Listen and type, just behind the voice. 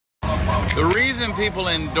The reason people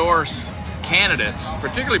endorse candidates,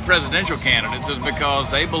 particularly presidential candidates, is because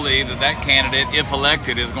they believe that that candidate, if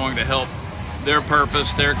elected, is going to help their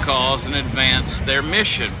purpose, their cause, and advance their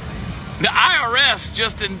mission. The IRS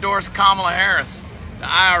just endorsed Kamala Harris. The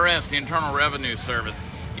IRS, the Internal Revenue Service.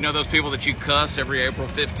 You know those people that you cuss every April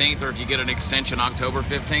 15th, or if you get an extension October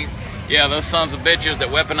 15th? Yeah, those sons of bitches that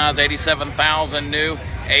weaponize 87,000 new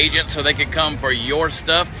agents so they could come for your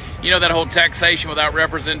stuff. You know that whole taxation without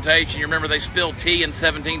representation? You remember they spilled tea in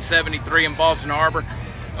 1773 in Boston Harbor?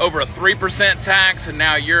 Over a 3% tax, and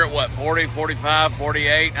now you're at what, 40, 45,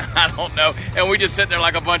 48? I don't know. And we just sit there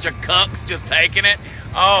like a bunch of cucks just taking it.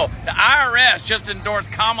 Oh, the IRS just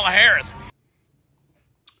endorsed Kamala Harris.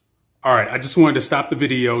 All right, I just wanted to stop the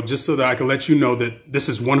video just so that I can let you know that this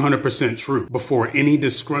is 100% true before any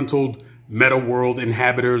disgruntled meta world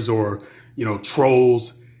inhabitants or,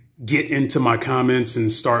 trolls get into my comments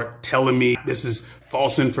and start telling me this is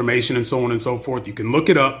false information and so on and so forth. You can look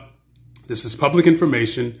it up. This is public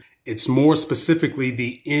information. It's more specifically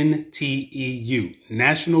the NTEU,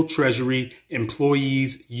 National Treasury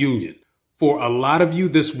Employees Union. For a lot of you,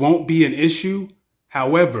 this won't be an issue.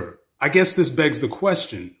 However, I guess this begs the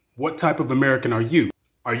question. What type of American are you?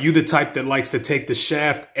 Are you the type that likes to take the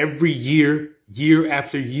shaft every year, year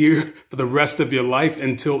after year, for the rest of your life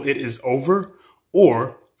until it is over?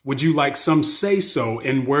 Or would you like some say-so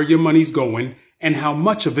in where your money's going and how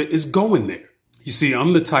much of it is going there? You see,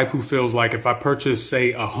 I'm the type who feels like if I purchase,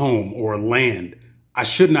 say, a home or land, I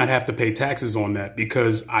should not have to pay taxes on that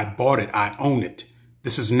because I bought it, I own it.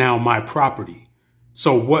 This is now my property.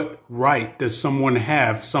 So what right does someone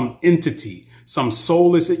have, some entity, some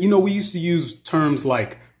soulless, we used to use terms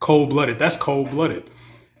like cold-blooded. That's cold-blooded.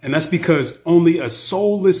 And that's because only a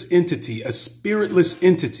soulless entity, a spiritless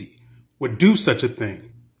entity would do such a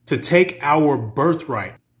thing, to take our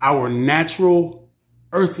birthright, our natural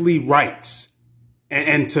earthly rights,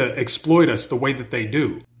 and to exploit us the way that they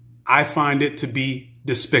do. I find it to be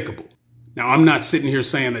despicable. Now, I'm not sitting here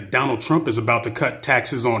saying that Donald Trump is about to cut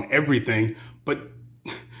taxes on everything, but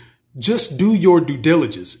just do your due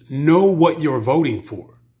diligence. Know what you're voting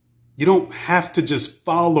for. You don't have to just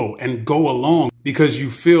follow and go along because you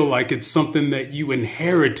feel like it's something that you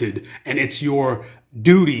inherited and it's your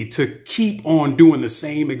duty to keep on doing the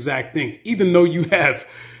same exact thing. Even though you have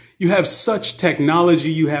such technology,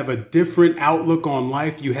 you have a different outlook on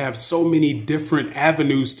life, you have so many different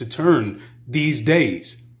avenues to turn these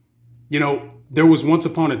days. There was once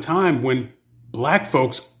upon a time when black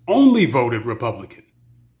folks only voted Republican.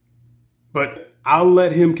 But I'll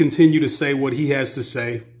let him continue to say what he has to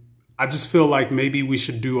say. I just feel like maybe we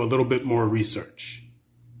should do a little bit more research.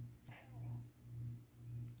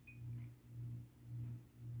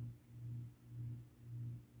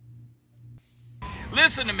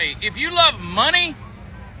 Listen to me. If you love money,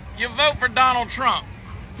 you vote for Donald Trump.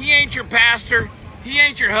 He ain't your pastor. He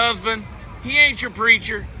ain't your husband. He ain't your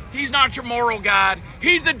preacher. He's not your moral guide.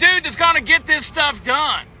 He's the dude that's going to get this stuff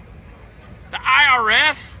done. The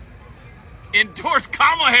IRS endorsed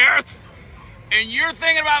Kamala Harris, and you're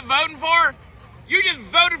thinking about voting for her? You just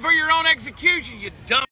voted for your own execution, you dumb.